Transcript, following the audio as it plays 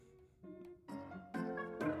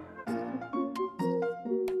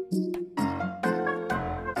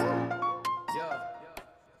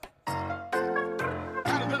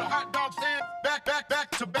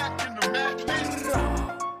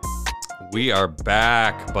We are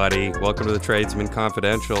back, buddy. Welcome to the Tradesman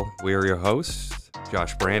Confidential. We are your hosts,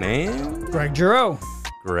 Josh Brand and Greg Giroux.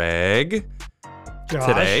 Greg. Josh.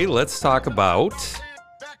 Today, let's talk about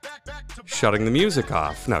shutting the music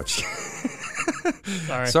off. No,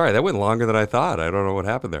 sorry, that went longer than I thought. I don't know what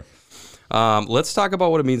happened there. Let's talk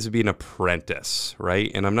about what it means to be an apprentice, right?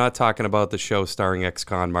 And I'm not talking about the show starring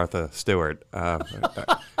ex-con Martha Stewart,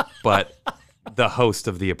 but the host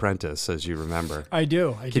of The Apprentice, as you remember. I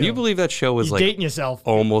do. Can you believe that show was You're like dating yourself.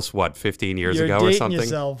 Almost, 15 years You're ago or dating something?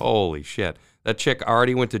 yourself. Holy shit. That chick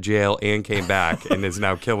already went to jail and came back and is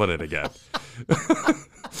now killing it again.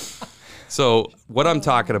 So what I'm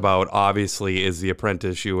talking about, obviously, is The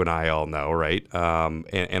Apprentice. You and I all know, right?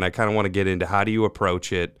 And I kind of want to get into how do you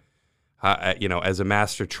approach it? How, as a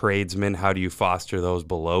master tradesman, how do you foster those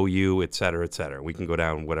below you, et cetera, et cetera? We can go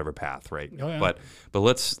down whatever path, right? Oh, yeah. But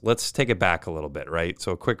let's take it back a little bit, right?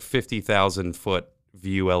 So a quick 50,000 foot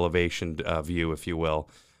view elevation view, if you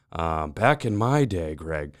will. Back in my day,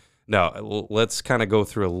 Greg. No, let's kind of go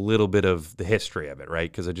through a little bit of the history of it, right?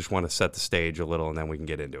 Because I just want to set the stage a little, and then we can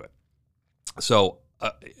get into it. So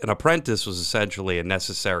an apprentice was essentially a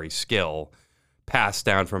necessary skill passed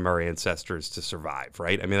down from our ancestors to survive,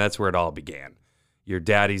 right? I mean, that's where it all began. Your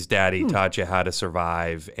daddy's daddy taught you how to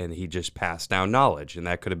survive, and he just passed down knowledge, and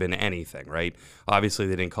that could have been anything, right? Obviously,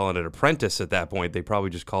 they didn't call it an apprentice at that point. They probably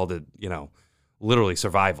just called it, literally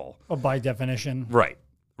survival. Well, by definition. Right.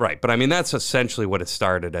 But I mean, that's essentially what it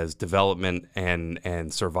started as, development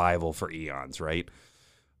and survival for eons, right?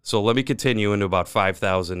 So let me continue into about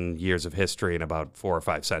 5,000 years of history in about 4 or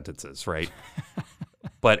 5 sentences, right?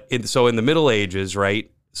 But in the Middle Ages,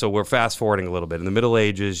 right? So we're fast forwarding a little bit. In the Middle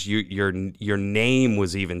Ages, your name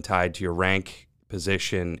was even tied to your rank,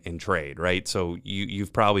 position, and trade, right? So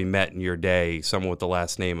you've probably met in your day someone with the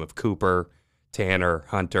last name of Cooper, Tanner,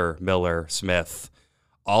 Hunter, Miller, Smith.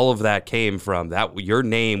 All of that came from that. Your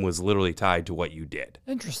name was literally tied to what you did.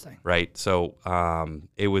 Interesting. Right. So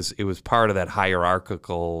it was part of that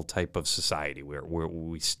hierarchical type of society where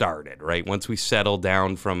we started, right? Once we settled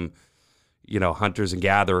down from hunters and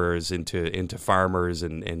gatherers into farmers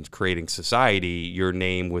and creating society, your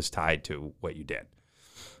name was tied to what you did.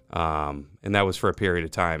 And that was for a period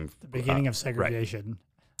of time. The beginning of segregation. Right.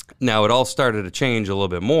 Now, it all started to change a little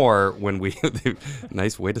bit more when we...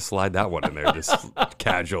 Nice way to slide that one in there, just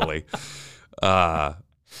casually.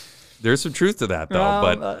 There's some truth to that,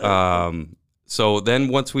 though. So then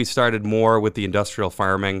once we started more with the industrial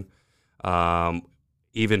farming,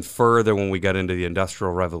 even further when we got into the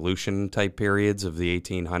Industrial Revolution type periods of the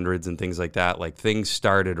 1800s and things like that, like things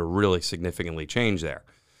started to really significantly change there.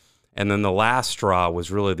 And then the last straw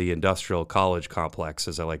was really the industrial college complex,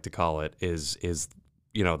 as I like to call it, is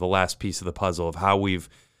the last piece of the puzzle of how we've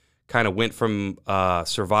kind of went from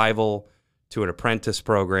survival to an apprentice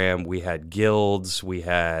program. We had guilds, we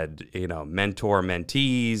had, mentor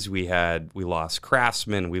mentees, we lost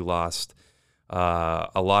craftsmen, we lost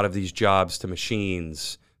a lot of these jobs to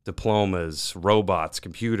machines, diplomas, robots,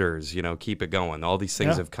 computers, keep it going. All these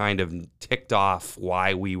things have kind of ticked off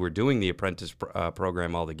why we were doing the apprentice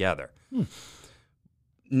program altogether.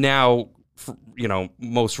 Now,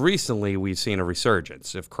 most recently we've seen a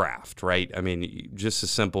resurgence of craft, right? I mean, just as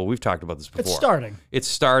simple, we've talked about this before. It's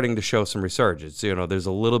starting to show some resurgence. There's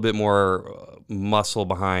a little bit more muscle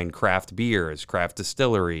behind craft beers, craft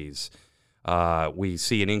distilleries. We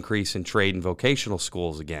see an increase in trade and vocational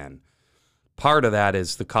schools again. Part of that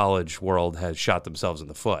is the college world has shot themselves in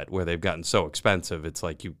the foot, where they've gotten so expensive. It's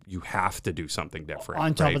like you have to do something different.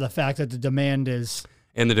 On top of the fact that the demand is...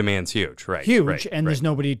 And the demand's huge, right? Huge, and there's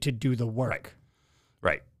nobody to do the work.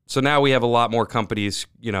 Right. So now we have a lot more companies,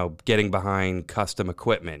 getting behind custom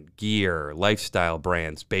equipment, gear, lifestyle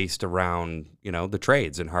brands based around, the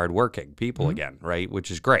trades and hardworking people again, right?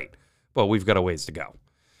 Which is great. But we've got a ways to go.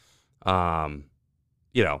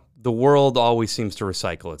 The world always seems to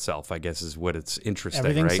recycle itself, I guess is what it's interesting,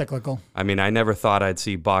 Everything's right? cyclical. I mean, I never thought I'd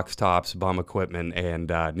see box tops, bum equipment, and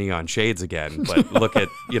neon shades again. But look at,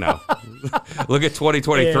 look at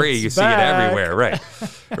 2023. You see it everywhere, right?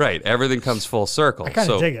 Right. Everything comes full circle. I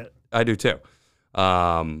kind of dig it. I do too.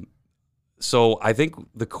 So I think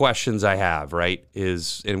the questions I have, right,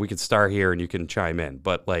 is, and we can start here and you can chime in,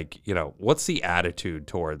 but what's the attitude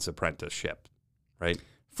towards apprenticeship, right?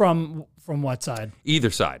 From what side?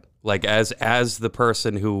 Either side. Like as the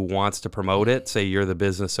person who wants to promote it, say you're the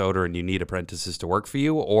business owner and you need apprentices to work for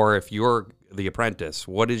you, or if you're the apprentice,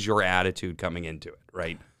 what is your attitude coming into it,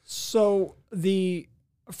 right? So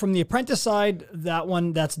from the apprentice side,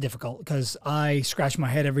 that's difficult because I scratch my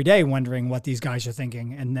head every day wondering what these guys are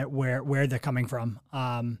thinking and where they're coming from.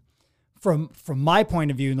 from my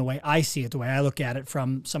point of view and the way I see it, the way I look at it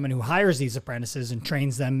from someone who hires these apprentices and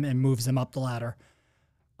trains them and moves them up the ladder,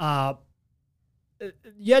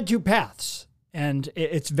 you had two paths, and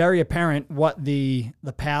it's very apparent what the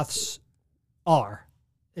paths are.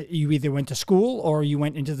 You either went to school or you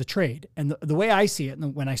went into the trade. And the way I see it,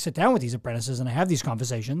 and when I sit down with these apprentices and I have these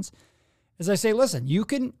conversations, is I say, listen, you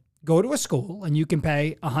can go to a school and you can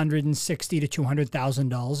pay $160,000 to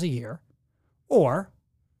 $200,000 a year, or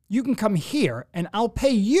you can come here and I'll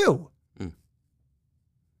pay you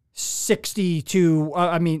 $100,000 to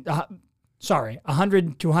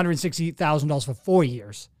 $160,000 for 4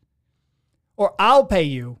 years, or I'll pay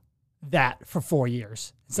you that for 4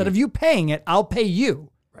 years. Instead of you paying it, I'll pay you.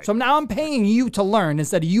 Right. So now I'm paying you to learn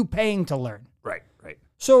instead of you paying to learn. Right, right.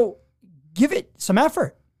 So give it some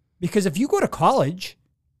effort, because if you go to college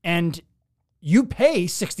and you pay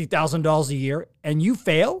 $60,000 a year and you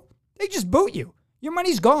fail, they just boot you. Your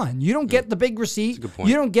money's gone. You don't get the big receipt. That's a good point.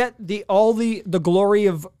 You don't get all the glory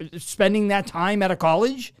of spending that time at a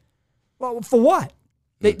college. Well, for what?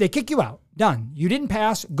 They kick you out. Done. You didn't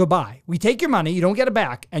pass. Goodbye. We take your money. You don't get it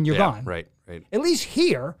back, and you're gone. Right, right. At least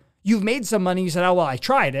here, you've made some money. You said, oh, well, I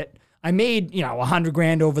tried it. I made,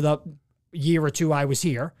 $100,000 over the year or two I was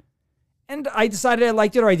here. And I decided I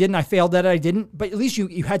liked it or I didn't. I failed at it. I didn't. But at least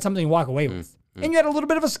you had something to walk away with. And you had a little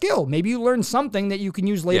bit of a skill. Maybe you learned something that you can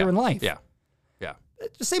use later in life. Yeah. Yeah.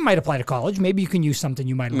 The same might apply to college. Maybe you can use something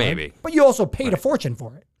you might learn. Maybe. But you also paid a fortune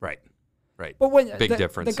for it. Right. Right. But when Big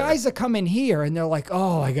difference. The guys that come in here and they're like,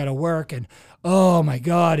 oh, I got to work, and oh my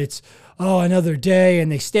God, it's another day,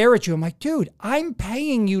 and they stare at you. I'm like, dude, I'm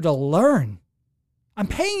paying you to learn. I'm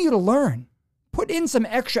paying you to learn. Put in some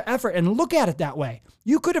extra effort and look at it that way.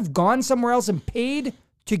 You could have gone somewhere else and paid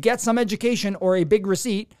to get some education or a big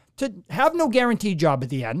receipt to have no guaranteed job at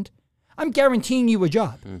the end. I'm guaranteeing you a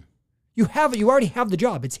job. You already have the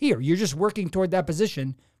job. It's here. You're just working toward that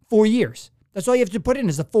position 4 years. That's all you have to put in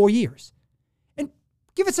is the 4 years. And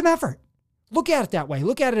give it some effort. Look at it that way.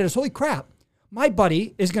 Look at it as, holy crap, my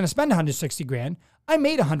buddy is going to spend $160,000. I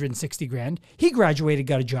made $160,000. He graduated,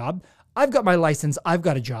 got a job. I've got my license. I've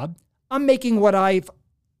got a job. I'm making what I've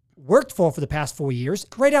worked for the past 4 years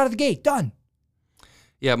right out of the gate. Done.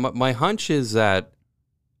 Yeah, my hunch is that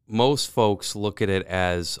most folks look at it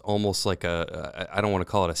as almost like I don't want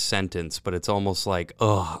to call it a sentence, but it's almost like,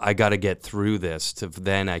 oh, I got to get through this to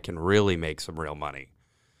then I can really make some real money.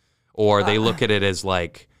 Or they look at it as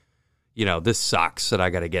like, this sucks that I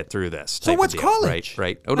got to get through this. So what's college?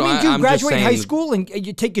 Right. Oh, no, do you graduate high school and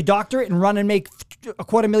you take your doctorate and run and make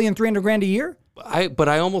 $250,000, $300,000 a year? But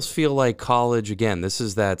I almost feel like college, again, this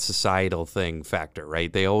is that societal thing factor,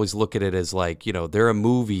 right? They always look at it as like, there are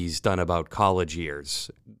movies done about college years.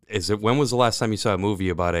 When was the last time you saw a movie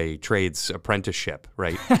about a trades apprenticeship,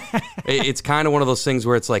 right? It's kind of one of those things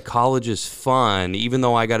where it's like college is fun, even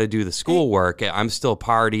though I got to do the schoolwork. I'm still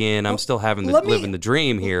partying. I'm still living the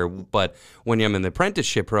dream here. But when I'm in the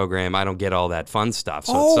apprenticeship program, I don't get all that fun stuff.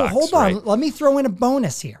 So it sucks, hold on. Right? Let me throw in a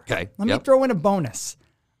bonus here. Okay. Let me throw in a bonus.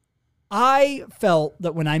 I felt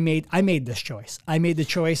that when I made this choice, I made the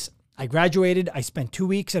choice. I graduated. I spent 2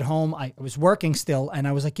 weeks at home. I was working still. And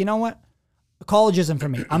I was like, you know what? College isn't for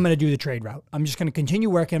me. I'm going to do the trade route. I'm just going to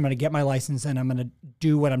continue working. I'm going to get my license and I'm going to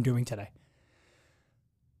do what I'm doing today.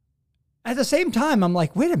 At the same time, I'm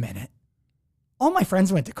like, wait a minute. All my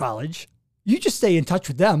friends went to college. You just stay in touch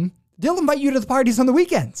with them. They'll invite you to the parties on the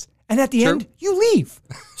weekends. And at the end, you leave.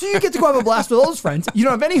 So you get to go have a blast with those friends. You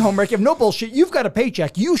don't have any homework. You have no bullshit. You've got a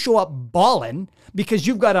paycheck. You show up balling because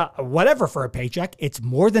you've got a whatever for a paycheck. It's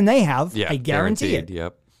more than they have. I guarantee it.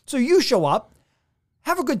 Yep. So you show up,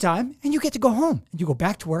 have a good time, and you get to go home. And you go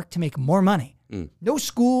back to work to make more money. No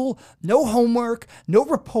school, no homework, no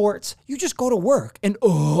reports. You just go to work. And,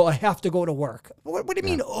 I have to go to work. What do you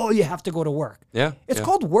mean, you have to go to work? Yeah. It's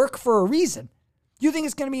called work for a reason. You think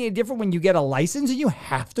it's going to be any different when you get a license and you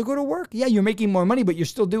have to go to work? Yeah, you're making more money, but you're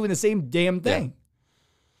still doing the same damn thing.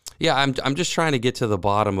 Yeah, I'm just trying to get to the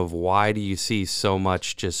bottom of why do you see so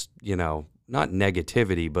much just, not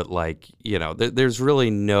negativity, but like, there's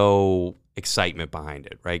really no excitement behind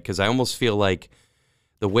it, right? Because I almost feel like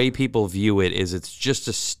the way people view it is it's just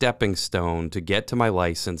a stepping stone to get to my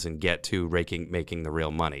license and get to making the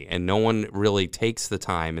real money. And no one really takes the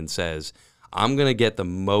time and says, I'm going to get the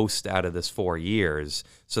most out of this 4 years,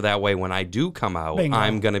 so that way when I do come out, Bingo.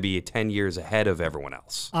 I'm going to be 10 years ahead of everyone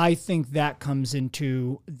else. I think that comes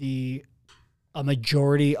into a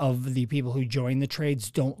majority of the people who join the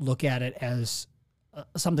trades don't look at it as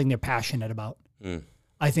something they're passionate about.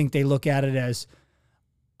 I think they look at it as,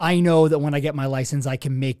 I know that when I get my license, I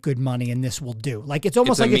can make good money and this will do. Like it's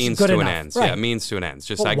almost like it's good enough. Right. Yeah, it means to an end. It's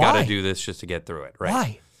just I got to do this just to get through it. Right.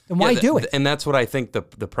 Why? then why do it? And that's what I think the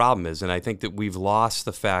problem is. And I think that we've lost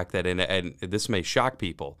the fact that, and this may shock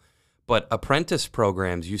people, but apprentice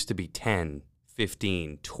programs used to be 10,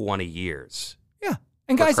 15, 20 years. Yeah.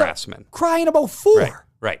 And guys are craftsmen crying about 4.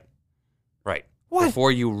 Right. What?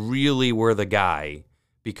 Before you really were the guy,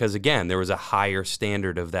 because again, there was a higher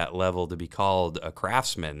standard of that level to be called a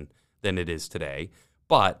craftsman than it is today.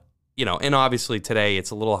 But, you know, and obviously today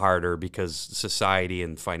it's a little harder because society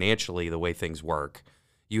and financially the way things work,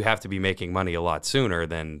 you have to be making money a lot sooner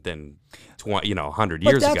than 100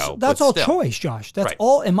 years ago. That's all choice, Josh. That's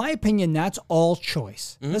all, in my opinion, that's all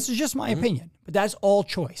choice. Mm-hmm. This is just my opinion, but that's all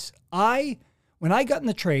choice. When I got in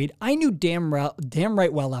the trade, I knew damn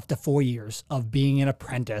right well after 4 years of being an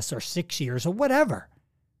apprentice or 6 years or whatever,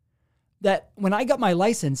 that when I got my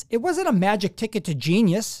license, it wasn't a magic ticket to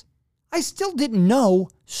genius. I still didn't know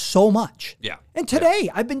so much. Yeah. And today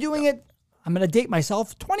I've been doing it, I'm going to date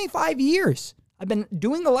myself, 25 years. I've been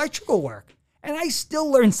doing electrical work and I still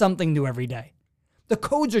learn something new every day. The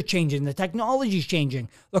codes are changing. The technology's changing.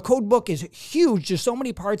 The code book is huge. There's so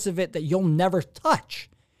many parts of it that you'll never touch.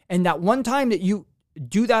 And that one time that you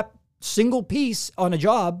do that single piece on a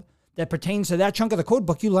job that pertains to that chunk of the code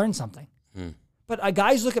book, you learn something. But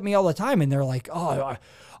guys look at me all the time and they're like, oh,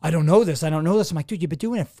 I don't know this. I don't know this. I'm like, dude, you've been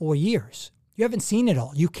doing it 4 years. You haven't seen it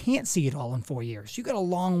all. You can't see it all in 4 years. You got a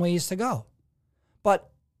long ways to go. But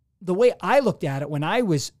the way I looked at it when I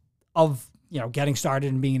was getting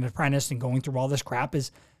started and being an apprentice and going through all this crap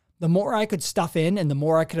is the more I could stuff in and the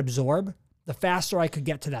more I could absorb, the faster I could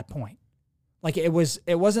get to that point. Like it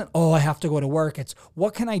wasn't, oh, I have to go to work. It's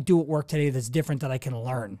what can I do at work today that's different that I can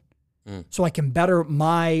learn so I can better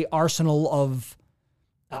my arsenal of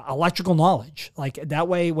electrical knowledge. Like that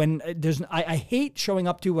way when I hate showing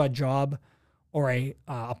up to a job or a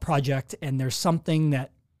project and there's something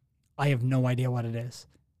that I have no idea what it is.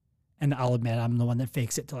 And I'll admit I'm the one that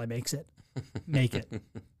fakes it till I make it.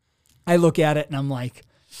 I look at it and I'm like,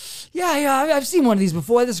 yeah, I've seen one of these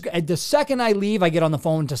before. The second I leave, I get on the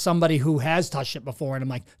phone to somebody who has touched it before, and I'm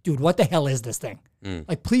like, dude, what the hell is this thing?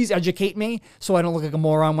 Like, please educate me so I don't look like a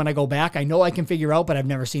moron when I go back. I know I can figure out, but I've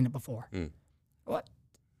never seen it before. What?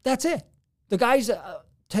 That's it. The guys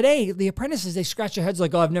today, the apprentices, they scratch their heads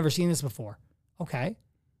like, oh, I've never seen this before. Okay.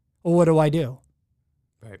 Well, what do I do?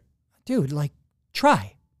 Right. Dude, like,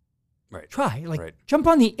 try. Right. Try. Like, jump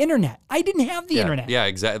on the internet. I didn't have the internet. Yeah,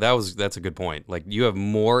 exactly. That's a good point. Like, you have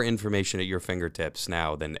more information at your fingertips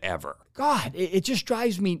now than ever. God, it just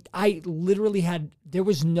drives me. I literally there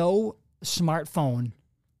was no smartphone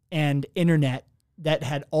and internet that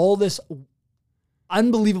had all this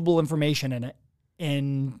unbelievable information in it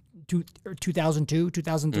in 2002,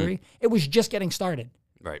 2003. It was just getting started.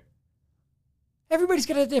 Right. Everybody's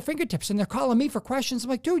got it at their fingertips, and they're calling me for questions. I'm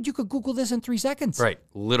like, dude, you could Google this in 3 seconds. Right,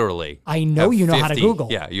 literally. I know you know how to Google.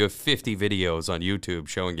 Yeah, you have 50 videos on YouTube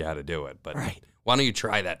showing you how to do it. But why don't you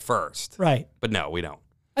try that first? Right. But no, we don't.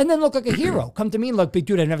 And then look like a hero. Come to me and look, big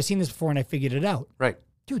dude, I've never seen this before, and I figured it out. Right.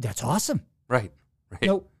 Dude, that's awesome. Right.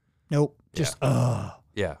 Nope. Just,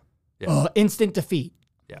 Yeah. instant defeat.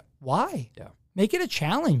 Yeah. Why? Yeah. Make it a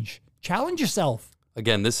challenge. Challenge yourself.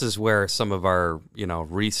 Again, this is where some of our,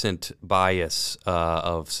 recent bias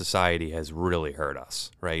of society has really hurt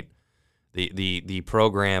us, right? The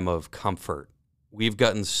program of comfort. We've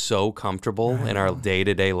gotten so comfortable in our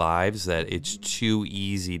day-to-day lives that it's too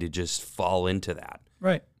easy to just fall into that.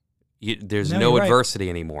 Right. There's no adversity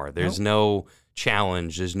anymore. There's no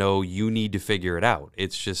challenge. There's no you need to figure it out.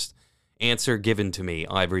 It's just answer given to me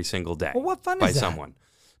every single day. Well, what fun by is that? Someone.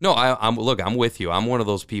 No, I'm with you. I'm one of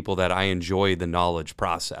those people that I enjoy the knowledge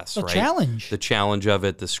process, the challenge. The challenge of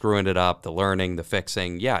it, the screwing it up, the learning, the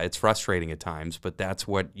fixing. Yeah, it's frustrating at times, but that's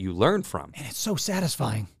what you learn from. And it's so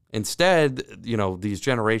satisfying. Instead, these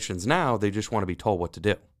generations now, they just want to be told what to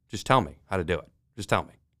do. Just tell me how to do it. Just tell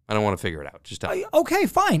me. I don't want to figure it out. Just tell me. Okay,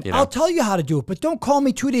 fine. I'll tell you how to do it, but don't call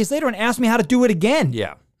me 2 days later and ask me how to do it again.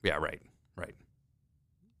 Yeah, right.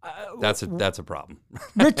 That's a problem.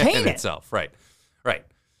 Retain in it. itself, right.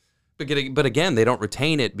 But again, they don't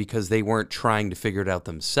retain it because they weren't trying to figure it out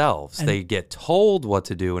themselves. They get told what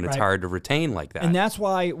to do, and it's hard to retain like that. And that's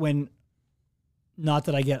why not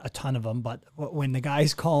that I get a ton of them, but when the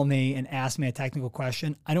guys call me and ask me a technical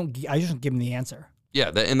question, I just don't give them the answer. Yeah,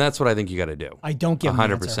 and that's what I think you got to do. I don't give them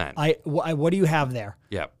the answer. 100%. What do you have there?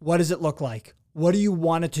 Yeah. What does it look like? What do you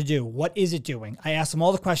want it to do? What is it doing? I ask them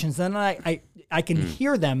all the questions. Then I can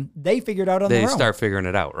hear them. They figure it out on their own. They start figuring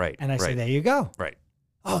it out, right. And I say, there you go. Right.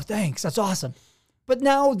 Oh, thanks. That's awesome. But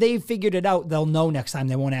now they've figured it out. They'll know next time.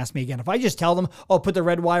 They won't ask me again. If I just tell them, oh, put the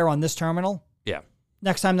red wire on this terminal. Yeah.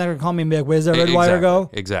 Next time they're going to call me and be like, where's that red wire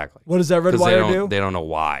go? Exactly. What does that red wire do? They don't know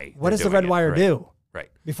why. What does the red wire do? Right.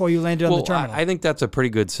 Before you landed on the terminal. I think that's a pretty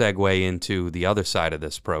good segue into the other side of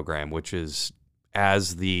this program, which is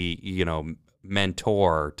as the,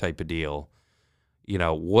 mentor type of deal,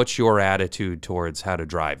 what's your attitude towards how to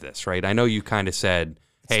drive this, right? I know you kind of said,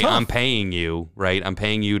 hey, I'm paying you, right? I'm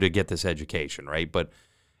paying you to get this education, right? But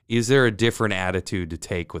is there a different attitude to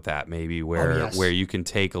take with that, maybe where you can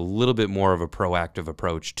take a little bit more of a proactive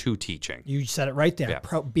approach to teaching? You said it right there.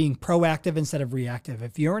 Yeah. Being proactive instead of reactive.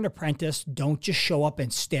 If you're an apprentice, don't just show up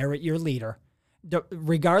and stare at your leader,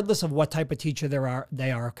 regardless of what type of teacher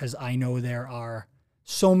they are, because I know there are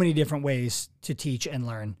so many different ways to teach and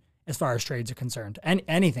learn as far as trades are concerned, and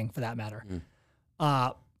anything for that matter.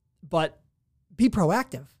 But be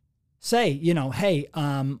proactive. Say, hey,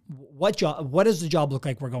 what does the job look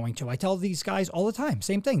like we're going to? I tell these guys all the time,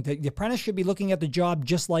 same thing. The apprentice should be looking at the job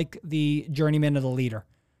just like the journeyman or the leader.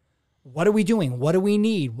 What are we doing? What do we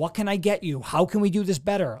need? What can I get you? How can we do this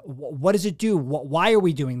better? What does it do? Why are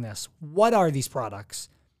we doing this? What are these products?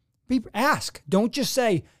 Ask. Don't just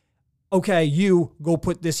say, okay, you go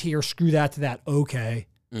put this here, screw that to that. Okay.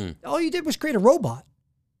 All you did was create a robot.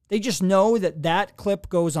 They just know that clip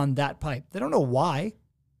goes on that pipe. They don't know why.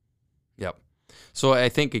 Yep. So I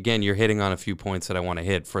think, again, you're hitting on a few points that I want to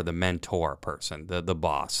hit for the mentor person, the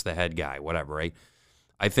boss, the head guy, whatever, right?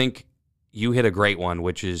 I think you hit a great one,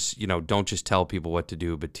 which is, don't just tell people what to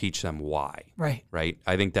do, but teach them why. Right. Right?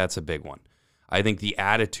 I think that's a big one. I think the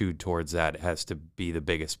attitude towards that has to be the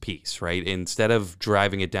biggest piece, right? Instead of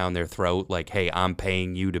driving it down their throat like, hey, I'm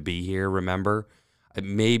paying you to be here, remember?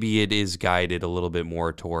 Maybe it is guided a little bit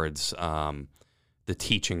more towards the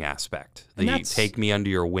teaching aspect, the take me under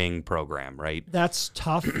your wing program, right? That's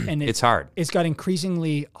tough. And it's hard. It's got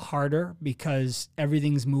increasingly harder because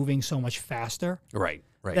everything's moving so much faster. Right.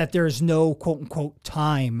 That there's no quote unquote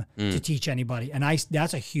time to teach anybody. And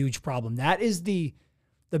that's a huge problem. That is the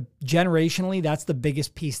generationally, that's the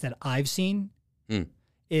biggest piece that I've seen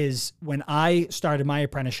is when I started my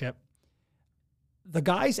apprenticeship, the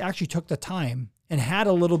guys actually took the time and had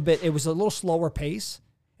a little bit, it was a little slower pace.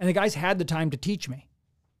 And the guys had the time to teach me.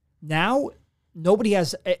 Now, nobody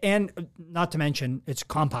has, and not to mention, it's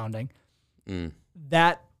compounding.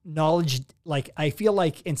 That knowledge, like, I feel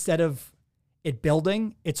like instead of it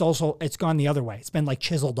building, it's gone the other way. It's been like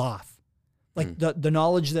chiseled off. Like the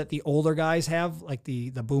knowledge that the older guys have, like the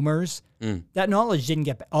boomers, that knowledge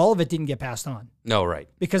all of it didn't get passed on. No, right.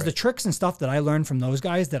 Because the tricks and stuff that I learned from those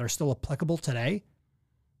guys that are still applicable today,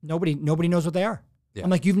 nobody knows what they are. Yeah. I'm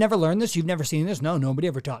like, you've never learned this? You've never seen this? No, nobody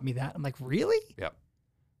ever taught me that. I'm like, really? Yep.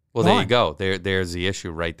 Well, there you go. There's the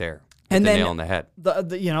issue right there. And the nail on the head.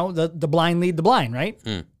 The blind lead the blind, right?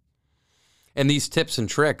 And these tips and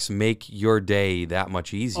tricks make your day that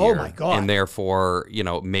much easier. Oh, my God. And therefore,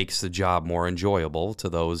 makes the job more enjoyable to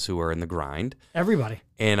those who are in the grind. Everybody.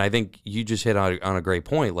 And I think you just hit on a great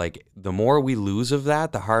point. Like, the more we lose of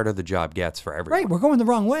that, the harder the job gets for everyone. Right. We're going the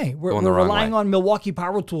wrong way. We're relying on Milwaukee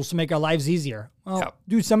power tools to make our lives easier. Well,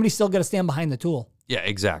 dude, somebody's still got to stand behind the tool. Yeah,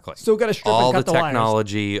 exactly. Still got to strip and cut the wires. All the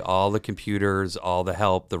technology, all the computers, all the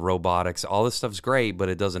help, the robotics, all this stuff's great, but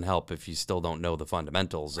it doesn't help if you still don't know the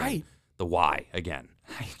fundamentals. Right. The why again.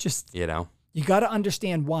 You got to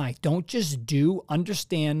understand why. Don't just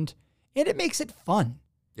understand, and it makes it fun.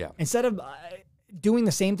 Yeah. Instead of doing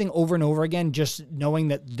the same thing over and over again, just knowing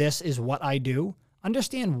that this is what I do,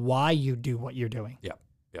 understand why you do what you're doing. Yeah.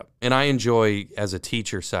 Yeah. And I enjoy, as a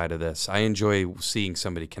teacher side of this, I enjoy seeing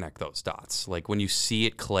somebody connect those dots. Like when you see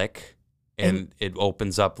it click and it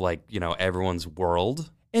opens up like, everyone's world.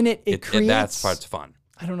 And it creates, that's part's fun.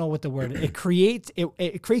 I don't know what the word is. It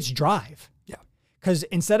creates drive. Yeah. Because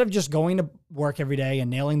instead of just going to work every day and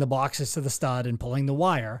nailing the boxes to the stud and pulling the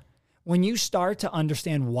wire, when you start to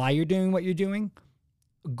understand why you're doing what you're doing,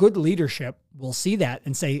 good leadership will see that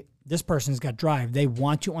and say, this person's got drive. They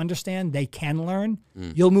want to understand. They can learn.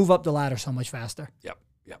 You'll move up the ladder so much faster. Yep.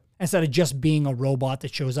 Instead of just being a robot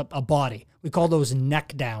that shows up, a body. We call those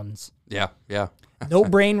neck downs. Yeah. No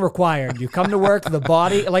brain required. You come to work, the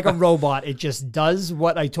body, like a robot. It just does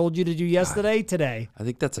what I told you to do yesterday, today. I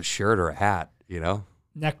think that's a shirt or a hat,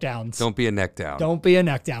 Neck downs. Don't be a neck down. Don't be a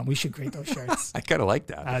neck down. We should create those shirts. I kind of like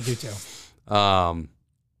that. I do too.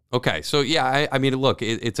 Okay. So, yeah, I mean, look,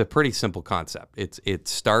 it's a pretty simple concept. It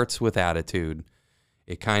starts with attitude.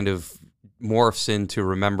 It kind of morphs into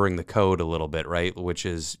remembering the code a little bit, right? Which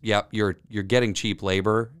is, you're getting cheap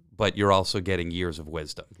labor, but you're also getting years of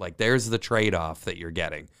wisdom. Like, there's the trade-off that you're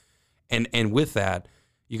getting. And with that,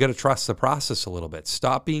 you got to trust the process a little bit.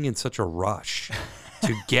 Stop being in such a rush.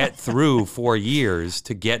 to get through 4 years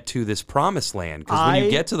to get to this promised land. Because when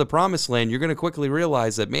you get to the promised land, you're going to quickly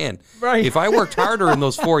realize that, man, if I worked harder in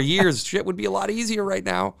those 4 years, shit would be a lot easier right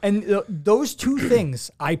now. And those two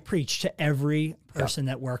things I preach to every person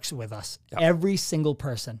that works with us, every single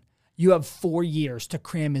person. You have 4 years to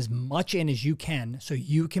cram as much in as you can so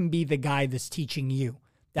you can be the guy that's teaching you.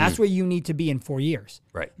 That's where you need to be in 4 years.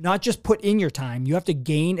 Right. Not just put in your time. You have to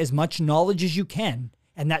gain as much knowledge as you can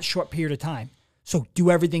in that short period of time. So do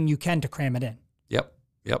everything you can to cram it in. Yep.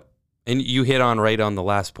 And you hit on right on the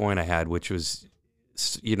last point I had, which was,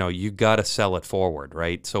 you got to sell it forward,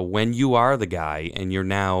 right? So when you are the guy and you're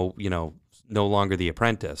now, no longer the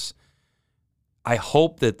apprentice, I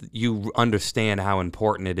hope that you understand how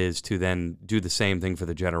important it is to then do the same thing for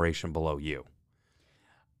the generation below you.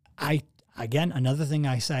 Again, another thing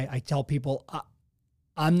I say, I tell people,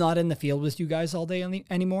 I'm not in the field with you guys all day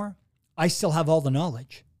anymore. I still have all the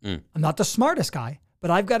knowledge. I'm not the smartest guy, but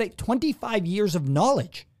I've got 25 years of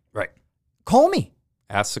knowledge. Right. Call me.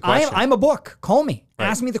 Ask the question. I'm a book. Call me. Right.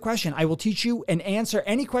 Ask me the question. I will teach you and answer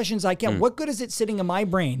any questions I can. What good is it sitting in my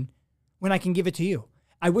brain when I can give it to you?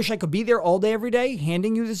 I wish I could be there all day, every day,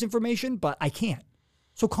 handing you this information, but I can't.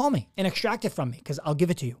 So call me and extract it from me because I'll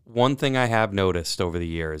give it to you. One thing I have noticed over the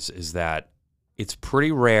years is that it's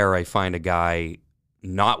pretty rare I find a guy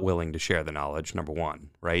not willing to share the knowledge, number one,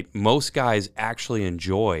 right? Most guys actually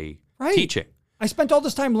enjoy teaching. I spent all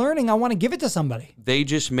this time learning. I want to give it to somebody. They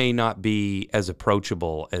just may not be as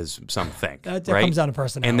approachable as some think. That right? comes down to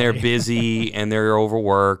personality. And they're busy and they're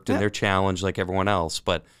overworked and they're challenged like everyone else.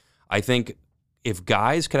 But I think if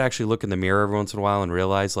guys could actually look in the mirror every once in a while and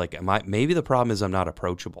realize, like, maybe the problem is I'm not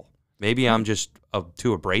approachable. Maybe I'm just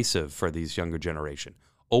too abrasive for these younger generation.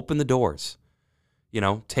 Open the doors.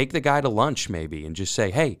 Take the guy to lunch maybe and just say,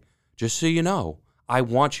 hey, just so you know, I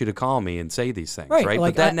want you to call me and say these things, right?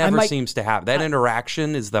 Like, but that never seems to happen. That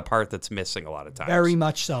interaction is the part that's missing a lot of times. Very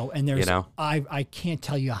much so. And there's, I can't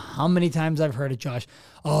tell you how many times I've heard it, Josh.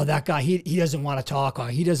 Oh, that guy, he doesn't want to talk, or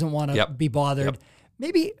he doesn't want to be bothered.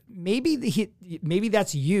 Maybe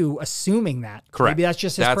that's you assuming that. Correct. Maybe that's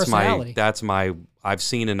just his personality. I've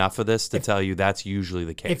seen enough of this to tell you that's usually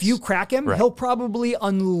the case. If you crack him, he'll probably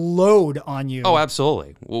unload on you. Oh,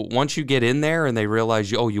 absolutely. Well, once you get in there and they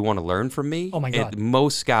realize, you want to learn from me? Oh, my God.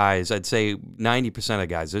 Most guys, I'd say 90% of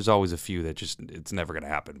guys, there's always a few that just, it's never going to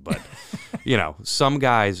happen. But, some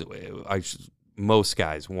guys, most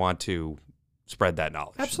guys want to spread that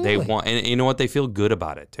knowledge. Absolutely. They want, and you know what? They feel good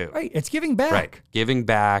about it too. Right. It's giving back. Right. Giving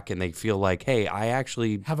back, and they feel like, hey, I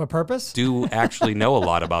actually have a purpose. Do actually know a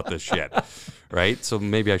lot about this shit. Right. So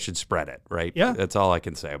maybe I should spread it. Right. Yeah. That's all I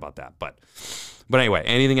can say about that. But anyway,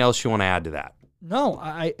 anything else you want to add to that? No.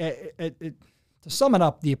 To sum it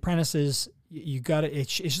up, the apprentices, you got to.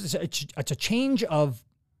 It's a change of.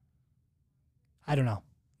 I don't know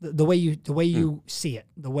the way you see it,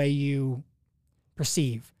 the way you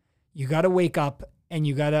perceive. You got to wake up and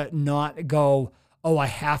you got to not go, oh, I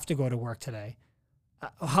have to go to work today.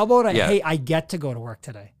 How about, hey, I get to go to work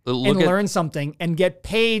today and learn something and get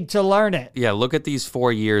paid to learn it. Yeah, look at these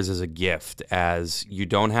 4 years as a gift, as you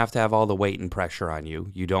don't have to have all the weight and pressure on you.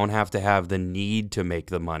 You don't have to have the need to make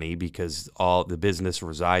the money because all the business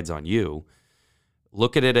resides on you.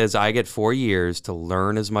 Look at it as I get 4 years to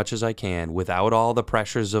learn as much as I can without all the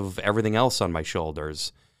pressures of everything else on my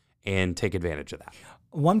shoulders and take advantage of that.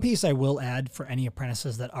 One piece I will add for any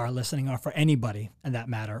apprentices that are listening, or for anybody in that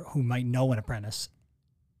matter who might know an apprentice,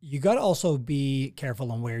 you got to also be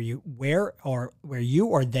careful on where you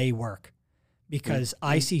or they work, because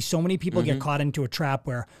I see so many people get caught into a trap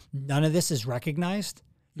where none of this is recognized.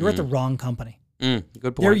 You're at the wrong company. Good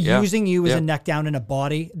point. They're using you as a neck down in a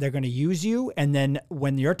body. They're going to use you, and then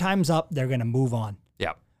when your time's up, they're going to move on.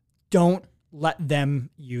 Yeah. Don't let them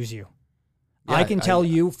use you. Yeah, I can tell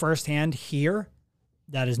you firsthand here,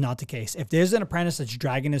 that is not the case. If there's an apprentice that's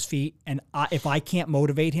dragging his feet, and if I can't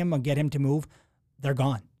motivate him or get him to move, they're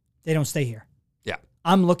gone. They don't stay here. Yeah.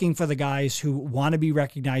 I'm looking for the guys who want to be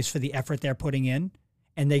recognized for the effort they're putting in,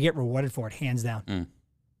 and they get rewarded for it, hands down.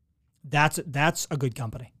 That's a good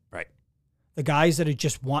company. Right. The guys that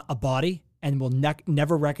just want a body and will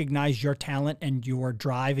never recognize your talent and your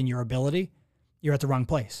drive and your ability, you're at the wrong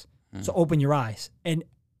place. So open your eyes. And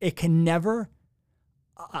it can never...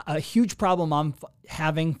 A huge problem I'm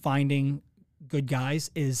finding good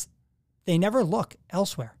guys is they never look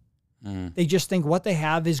elsewhere. They just think what they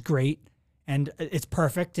have is great and it's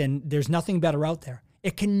perfect and there's nothing better out there.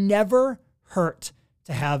 It can never hurt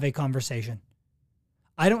to have a conversation.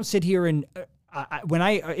 I don't sit here and when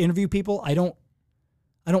I interview people, I don't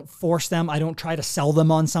force them. I don't try to sell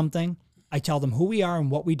them on something. I tell them who we are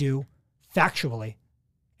and what we do factually.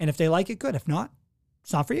 And if they like it, good. If not,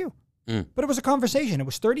 it's not for you. But it was a conversation. It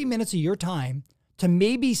was 30 minutes of your time to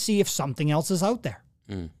maybe see if something else is out there.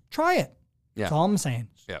 Try it. Yeah. That's all I'm saying.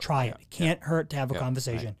 Yep. Try it. It can't hurt to have a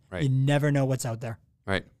conversation. Right. You never know what's out there.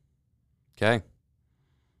 Right. Okay.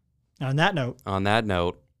 On that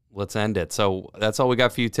note, let's end it. So that's all we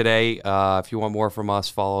got for you today. If you want more from us,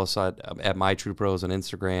 follow us at MyTruePros on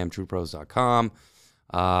Instagram, truepros.com.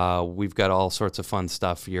 We've got all sorts of fun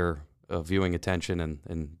stuff for your viewing attention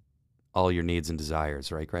and all your needs and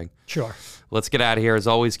desires. Right, Craig? Sure. Let's get out of here. As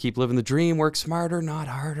always, keep living the dream. Work smarter, not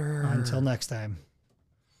harder. Until next time.